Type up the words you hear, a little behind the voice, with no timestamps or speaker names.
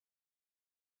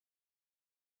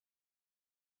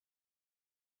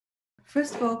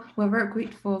First of all, we're very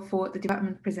grateful for the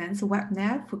Development Presents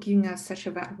webinar for giving us such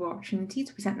a valuable opportunity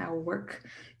to present our work.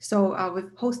 So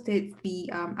we've posted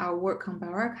our work on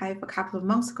bioRxiv a couple of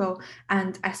months ago,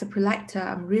 and as a preLighter,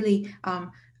 I'm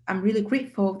really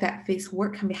grateful that this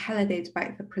work can be highlighted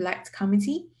by the preLights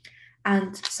committee.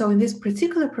 And so in this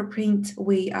particular preprint,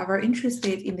 we are very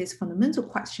interested in this fundamental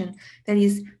question, that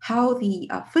is how the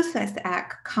fertilized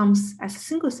egg comes as a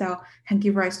single cell can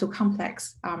give rise to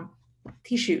complex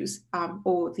tissues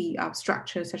or the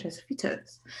structures such as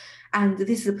fetus. And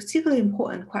this is a particularly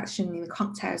important question in the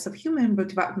context of human embryo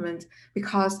development,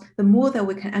 because the more that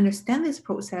we can understand this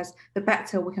process, the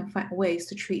better we can find ways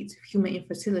to treat human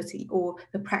infertility or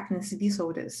the pregnancy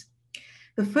disorders.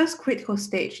 The first critical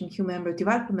stage in human embryo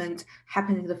development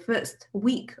happened in the first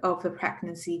week of the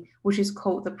pregnancy, which is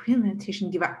called the pre-implantation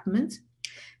development.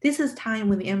 This is time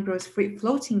when the embryo is free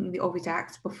floating in the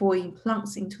oviduct before it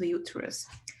implants into the uterus.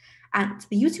 And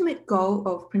the ultimate goal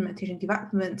of pre-implantation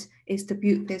development is to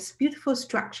build this beautiful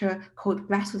structure called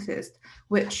blastocyst,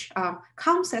 which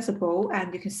comes as a ball,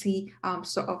 and you can see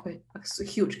sort of a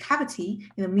huge cavity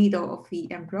in the middle of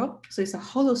the embryo. So it's a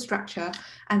hollow structure,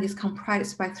 and it's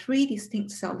comprised by 3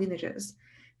 distinct cell lineages.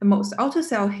 The most outer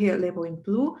cell here labeled in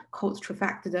blue, called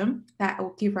trophectoderm, that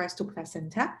will give rise to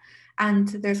placenta. And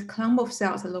there's a clump of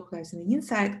cells that localize in the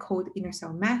inside called inner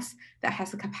cell mass that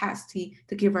has the capacity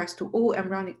to give rise to all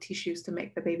embryonic tissues to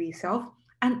make the baby itself,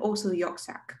 and also the yolk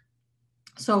sac.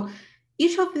 So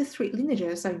each of these 3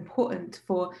 lineages are important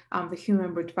for the human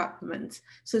embryo development.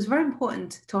 So it's very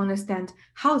important to understand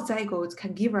how zygotes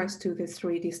can give rise to these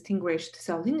 3 distinguished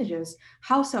cell lineages,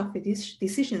 how self-fate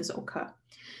decisions occur.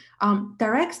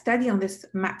 Direct study on this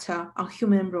matter on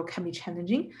human embryo can be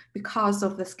challenging because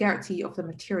of the scarcity of the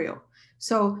material.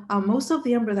 So most of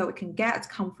the embryo that we can get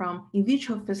come from in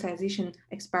vitro fertilization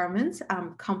experiments,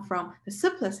 come from the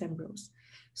surplus embryos.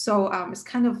 So it's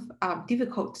kind of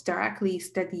difficult to directly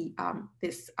study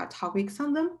these topics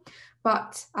on them.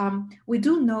 But we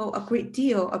do know a great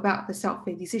deal about the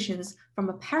self-fate decisions from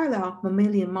a parallel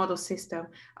mammalian model system,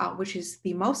 which is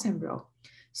the mouse embryo.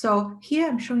 So here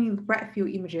I'm showing you the bright field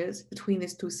images between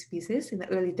these 2 species in the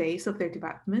early days of their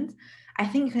development. I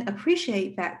think you can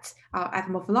appreciate that at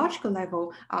the morphological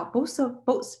level,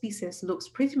 both species looks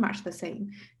pretty much the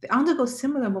same. They undergo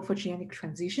similar morphogenetic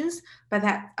transitions, but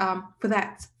for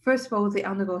that, first of all, they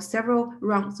undergo several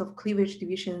rounds of cleavage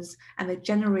divisions, and they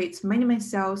generate many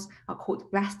cells called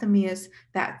blastomeres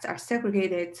that are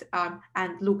segregated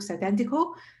and looks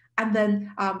identical. And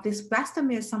then this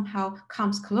blastomere somehow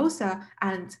comes closer,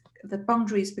 and the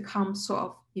boundaries become sort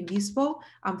of invisible.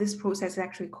 This process is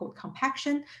actually called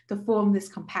compaction to form this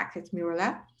compacted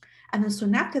mirror. And then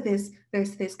soon after this,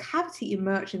 there's this cavity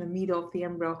emerge in the middle of the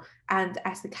embryo. And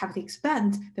as the cavity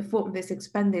expands, they form this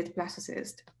expanded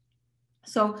blastocyst.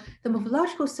 So the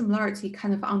morphological similarity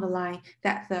kind of underline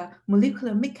that the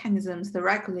molecular mechanisms that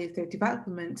regulate their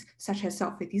development, such as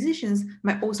self-fate decisions,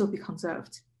 might also be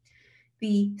conserved.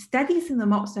 The studies in the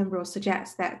mouse embryo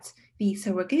suggest that the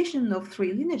segregation of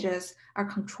 3 lineages are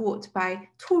controlled by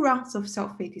 2 rounds of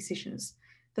self-fate decisions.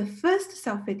 The first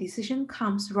self-fate decision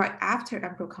comes right after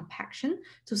embryo compaction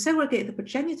to segregate the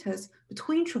progenitors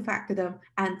between trophectoderm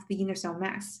and the inner cell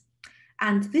mass.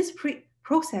 And this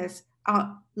process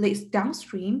lays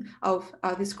downstream of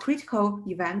this critical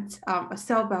event, a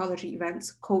cell biology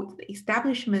event called the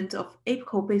establishment of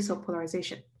apical basal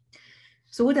polarization.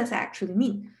 So what does that actually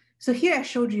mean? So here I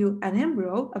showed you an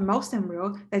embryo, a mouse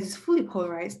embryo that is fully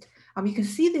polarized. You can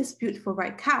see these beautiful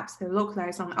white caps that are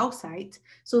localized on the outside.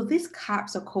 So these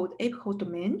caps are called apical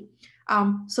domain.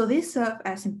 So they serve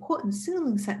as important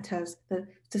signaling centers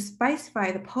to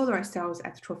specify the polarized cells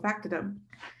at trophectoderm.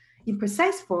 In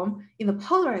precise form, in the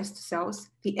polarized cells,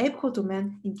 the apical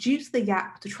domain induces the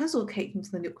YAP to translocate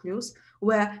into the nucleus,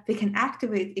 where they can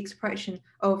activate the expression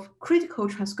of critical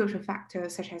transcription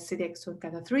factors such as CDX2 and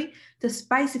GATA3 to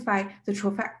specify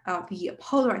the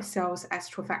polarized cells as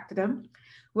trophectoderm.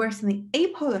 Whereas in the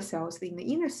apolar cells, in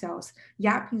the inner cells,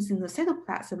 YAP is in the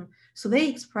cytoplasm, so they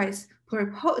express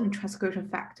pluripotent transcription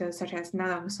factors such as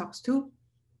NALAM-SOX2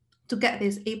 to get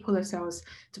these apolar cells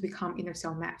to become inner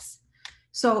cell mass.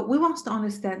 So we want to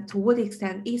understand to what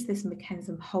extent is this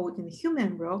mechanism hold in the human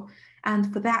embryo, and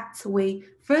for that we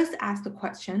first ask the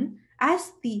question: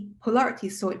 as the polarity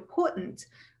is so important,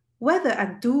 whether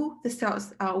and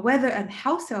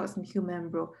how cells in human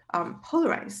embryo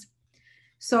polarize.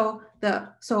 So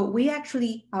we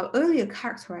actually earlier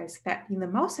characterized that in the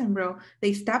mouse embryo, the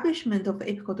establishment of the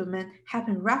apical domain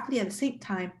happened roughly at the same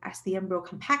time as the embryo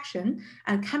compaction,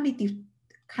 and can be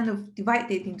kind of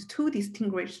divided into 2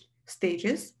 distinguished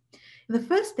stages. In the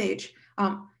first stage,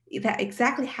 that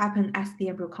exactly happened as the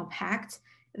embryo compact.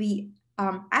 The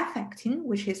F-actin,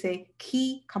 which is a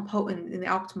key component in the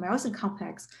optomyosin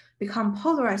complex, become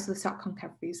polarized to the cell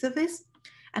concave free surface.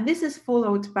 And this is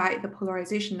followed by the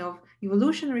polarization of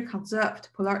evolutionary conserved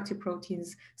polarity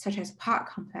proteins such as PAR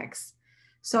complex.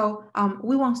 So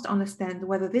we want to understand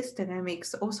whether this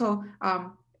dynamics also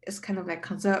is kind of like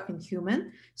conserved in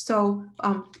human. So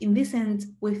in this end,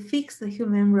 we fix the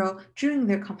human embryo during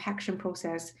their compaction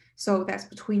process. So that's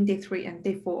between day 3 and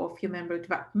day 4 of human embryo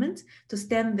development to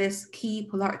stem these key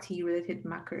polarity related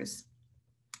markers.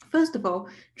 First of all,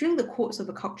 during the course of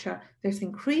the culture, there's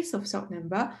increase of cell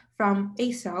number from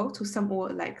 8 cells to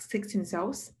somewhat like 16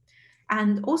 cells.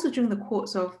 And also during the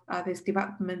course of this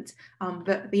development,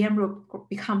 the embryo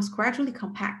becomes gradually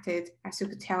compacted, as you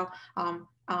could tell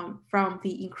from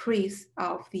the increase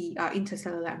of the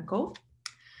intercellular angle.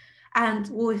 And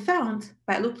what we found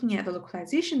by looking at the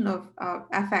localization of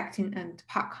F-actin and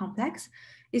PAR complex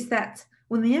is that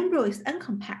when the embryo is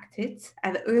uncompacted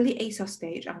at the early A cell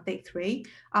stage on day 3,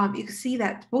 you can see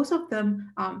that both of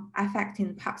them,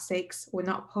 F-actin part 6, were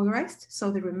not polarized, so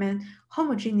they remain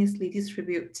homogeneously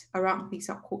distributed around the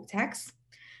cell cortex.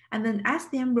 And then as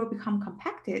the embryo become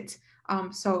compacted,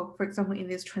 so for example, in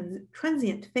this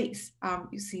transient phase,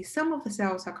 you see some of the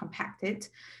cells are compacted.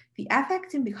 The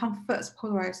F-actin become first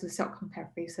polarized to the cell concave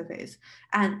free surface.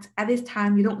 And at this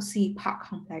time, you don't see PAR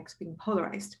complex being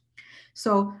polarized.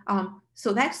 So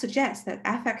that suggests that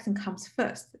F-actin comes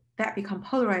first, that become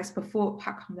polarized before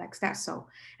PAR complex does so.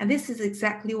 And this is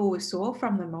exactly what we saw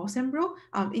from the mouse embryo,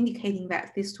 indicating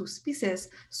that these two species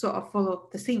sort of follow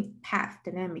the same path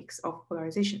dynamics of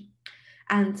polarization.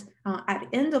 And at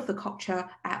the end of the culture,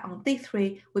 on day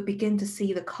 3, we begin to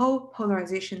see the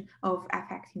co-polarization of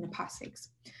F-actin and PAR 6.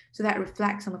 So that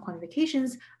reflects on the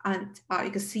quantifications, and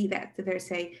you can see that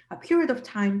there's a period of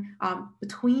time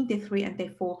between day 3 and day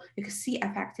 4, you can see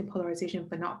F-actin polarization,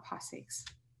 but not PAR 6.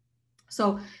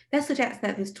 So that suggests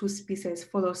that these two species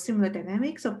follow similar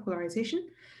dynamics of polarization.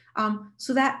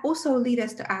 So that also leads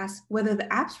us to ask whether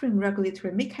the upstream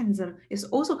regulatory mechanism is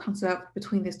also conserved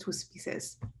between these two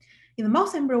species. In the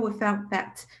mouse embryo, we found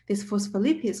that this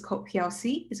phospholipase called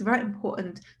PLC is very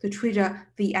important to trigger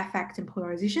the F-actin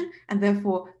polarization and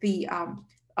therefore the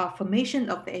formation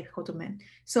of the apical domain.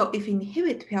 So if you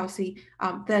inhibit PLC,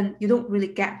 then you don't really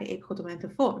get the apical domain to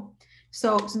form.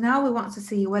 So now we want to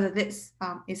see whether this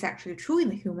is actually true in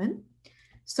the human.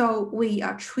 So we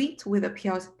treat with a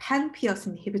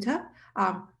pan-PLC inhibitor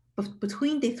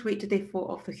between day 3 to day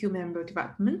 4 of the human embryo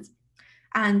development.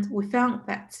 And we found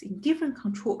that in different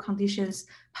control conditions,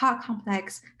 PAR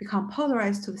complex become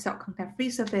polarized to the cell concave free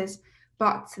surface,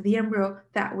 but the embryo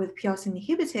that with PLC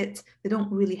inhibited, they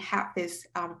don't really have this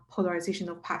polarization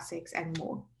of PAR 6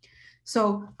 anymore.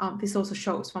 So this also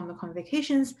shows from the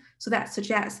quantifications, so that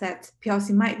suggests that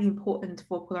PLC might be important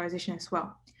for polarization as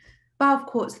well. But of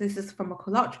course, this is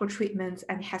pharmacological treatment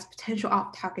and it has potential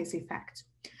off-target effect.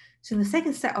 So in the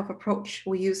second set of approach,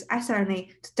 we use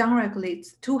siRNA to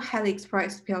downregulate two highly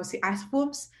expressed PLC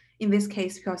isoforms, in this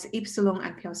case, PLC epsilon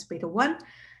and PLC beta 1.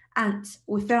 And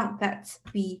we found that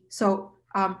we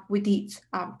did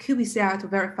qPCR to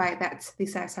verify that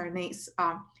these siRNAs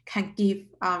can give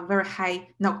very high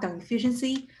knockdown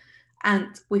efficiency. And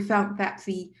we found that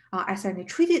the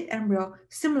siRNA-treated embryo,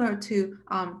 similar to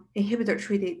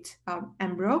inhibitor-treated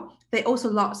embryo, they also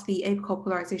lost the apical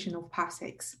polarization of PAR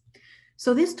 6.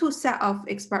 So these two set of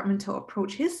experimental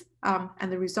approaches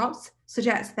and the results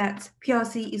suggest that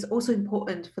PLC is also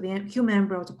important for the human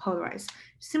embryo to polarize,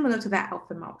 similar to that of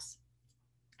the mouse.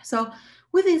 So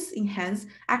with this in hands,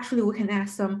 actually we can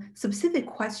ask some specific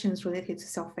questions related to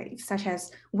cell fate, such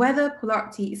as whether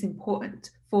polarity is important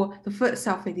for the first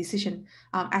cell fate decision,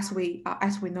 as we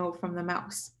know from the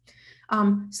mouse.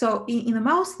 So in the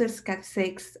mouse, there's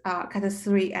GATA6,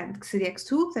 GATA3, and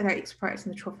CDX2 that are expressed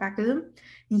in the trophectoderm.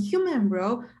 In human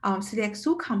embryo,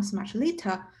 CDX2 comes much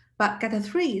later, but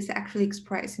GATA3 is actually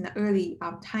expressed in the early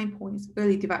time points,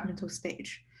 early developmental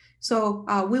stage. So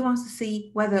we want to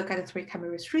see whether GATA3 can be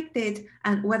restricted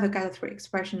and whether GATA3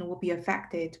 expression will be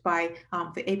affected by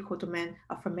the apical domain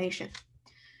formation.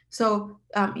 So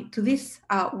to this,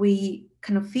 we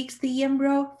kind of fix the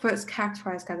embryo, first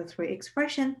characterize GATA3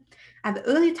 expression. At the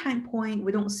early time point,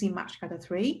 we don't see much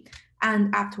GATA3.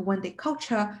 And after 1 day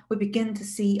culture, we begin to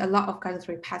see a lot of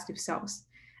GATA3 positive cells.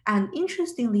 And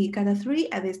interestingly, GATA3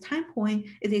 at this time point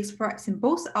is expressed in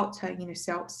both outer and inner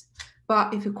cells.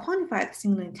 But if you quantify the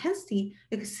signal intensity,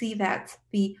 you can see that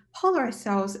the polarized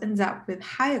cells ends up with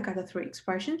higher GATA3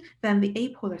 expression than the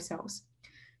apolar cells.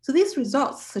 So these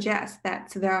results suggest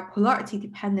that there are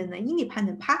polarity-dependent and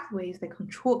independent pathways that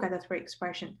control GATA3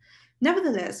 expression.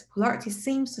 Nevertheless, polarity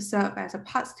seems to serve as a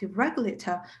positive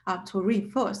regulator to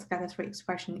reinforce GATA3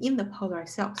 expression in the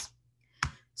polarized cells.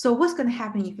 So what's going to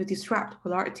happen if you disrupt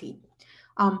polarity?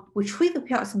 We treat the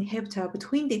PLC inhibitor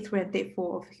between day 3 and day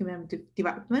 4 of human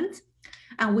development.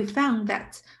 And we found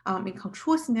that in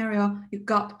control scenario, you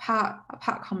got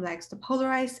part complex to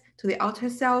polarize to the outer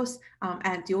cells,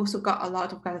 and you also got a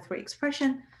lot of GATA3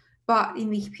 expression. But in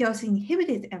the PLC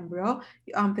inhibited embryo,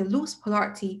 they lose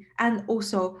polarity, and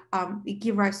also it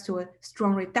gives rise to a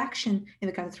strong reduction in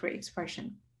the GATA3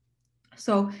 expression.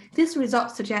 So this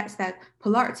result suggests that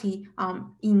polarity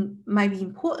might be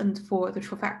important for the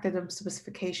trifactoidome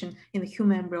specification in the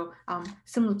human embryo,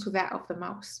 similar to that of the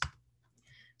mouse.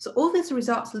 So all these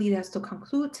results lead us to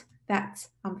conclude that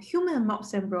human and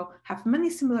mouse embryo have many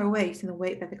similar ways in the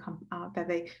way that they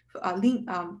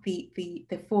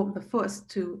form the first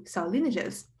two cell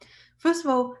lineages. First of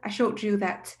all, I showed you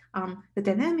that the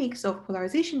dynamics of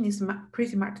polarization is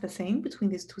pretty much the same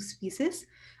between these two species.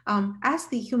 As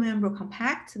the human embryo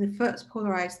compact, they first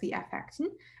polarize the F actin,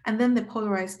 and then they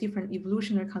polarize different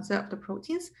evolutionary conserved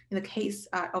proteins. In the case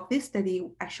of this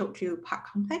study, I showed you part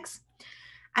complex.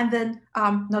 And then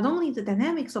not only the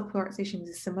dynamics of polarization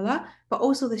is similar, but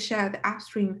also they share the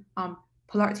upstream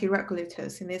polarity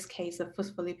regulators, in this case, the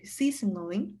phospholipid C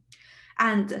signaling.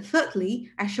 And thirdly,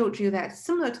 I showed you that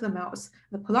similar to the mouse,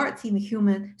 the polarity in the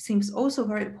human seems also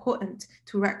very important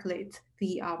to regulate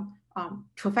the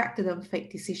trifactoidome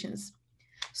fate decisions.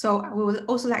 So we would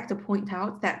also like to point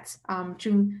out that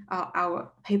during our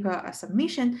paper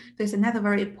submission, there's another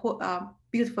very important,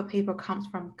 beautiful paper comes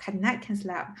from Kadinakin's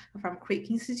lab from Crick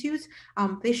Institute.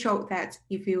 They showed that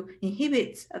if you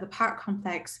inhibit the part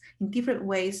complex in different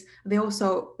ways, they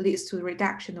also leads to the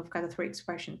reduction of GATA3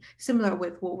 expression, similar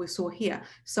with what we saw here.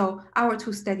 So our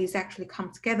two studies actually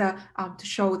come together to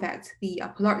show that the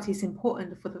polarity is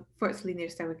important for the first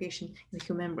lineage segregation in the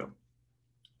human embryo.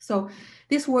 So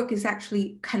this work is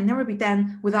actually can never be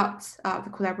done without the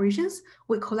collaborations.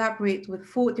 We collaborate with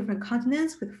 4 different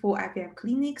continents with 4 IVF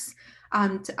clinics.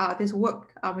 And this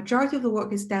work, majority of the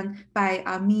work is done by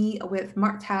me with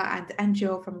Marta and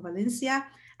Angel from Valencia,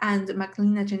 and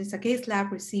Magdalena Zernicka Goetz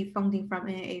lab received funding from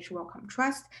NIH Wellcome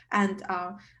Trust. And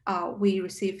we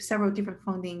received several different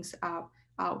fundings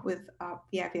with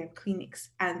the IVF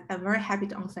clinics. And I'm very happy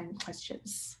to answer any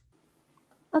questions.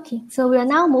 Okay, so we'll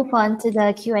now move on to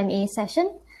the Q&A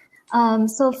session.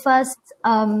 So first,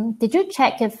 did you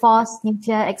check if false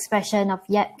nuclear expression of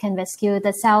YEP can rescue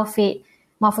the cell fate,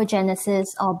 morphogenesis,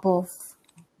 or both?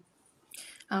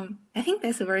 I think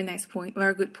that's a very nice point,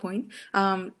 very good point.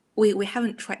 We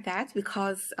haven't tried that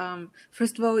because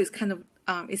first of all, it's kind of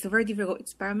it's a very difficult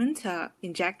experiment to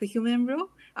inject the human embryo.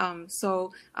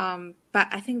 But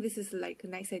I think this is like a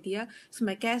nice idea. So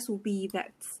my guess would be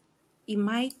that it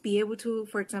might be able to,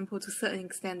 for example, to a certain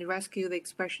extent, rescue the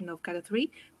expression of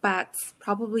GATA3, but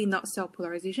probably not cell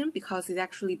polarization because it's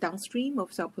actually downstream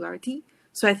of cell polarity.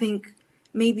 So I think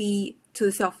maybe to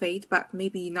the cell fate, but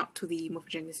maybe not to the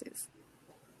morphogenesis.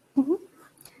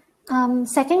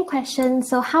 Second question,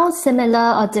 so how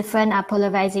similar or different are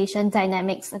polarization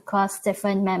dynamics across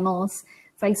different mammals,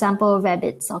 for example,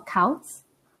 rabbits or cows?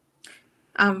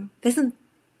 That's an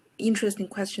interesting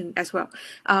question as well.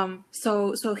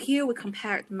 So here we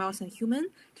compared mouse and human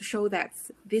to show that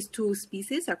these two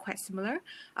species are quite similar.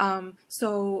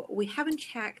 So we haven't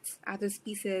checked other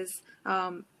species,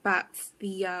 but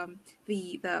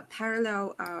the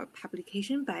parallel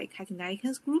publication by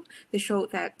Kadinakin's group, they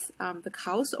showed that the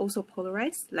cows also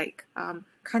polarize, like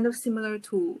kind of similar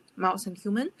to mouse and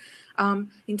human.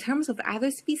 In terms of other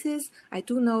species, I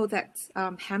do know that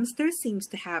hamsters seems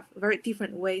to have very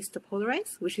different ways to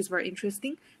polarize, which is very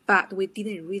interesting, but we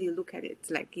didn't really look at it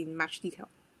like in much detail.